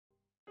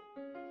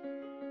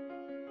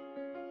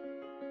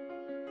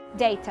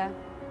Data.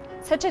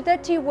 Such a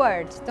dirty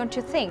word, don't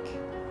you think?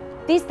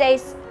 These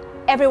days,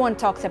 everyone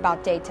talks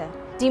about data,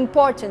 the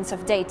importance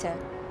of data,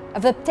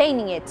 of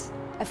obtaining it,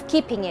 of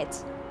keeping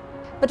it.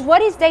 But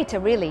what is data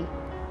really?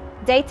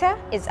 Data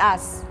is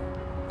us.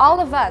 All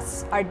of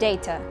us are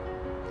data.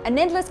 An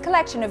endless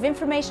collection of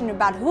information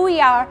about who we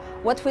are,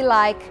 what we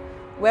like,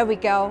 where we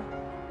go.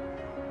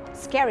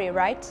 Scary,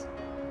 right?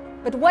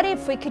 But what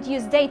if we could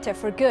use data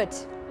for good?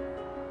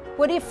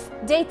 What if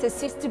data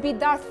ceased to be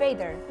Darth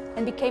Vader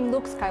and became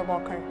Luke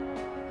Skywalker?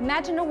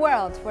 Imagine a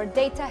world where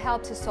data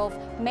helped to solve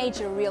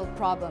major real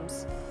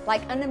problems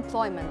like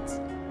unemployment,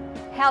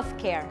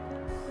 healthcare,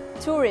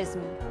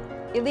 tourism,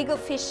 illegal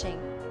fishing,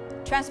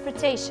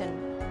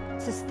 transportation,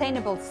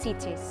 sustainable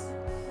cities.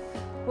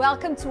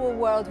 Welcome to a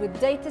world with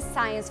data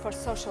science for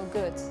social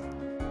good.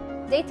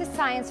 Data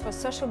science for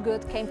social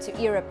good came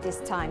to Europe this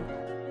time.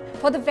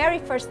 For the very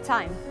first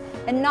time,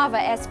 a Nova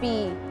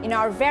SBE in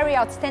our very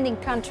outstanding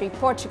country,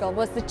 Portugal,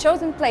 was the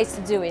chosen place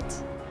to do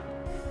it.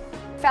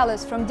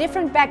 Fellows from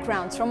different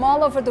backgrounds from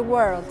all over the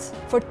world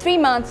for 3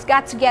 months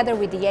got together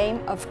with the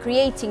aim of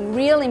creating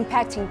real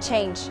impacting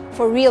change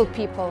for real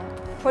people,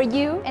 for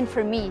you and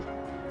for me,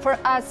 for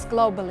us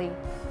globally.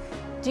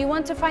 Do you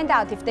want to find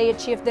out if they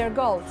achieved their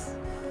goals?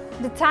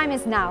 The time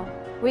is now.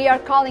 We are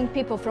calling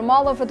people from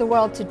all over the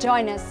world to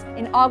join us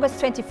in August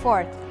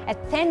 24th at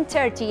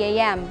 10:30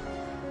 a.m.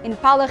 in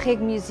Paula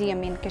Rego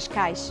Museum in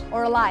Cascais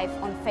or live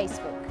on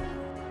Facebook.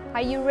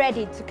 Are you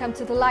ready to come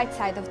to the light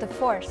side of the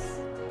Force?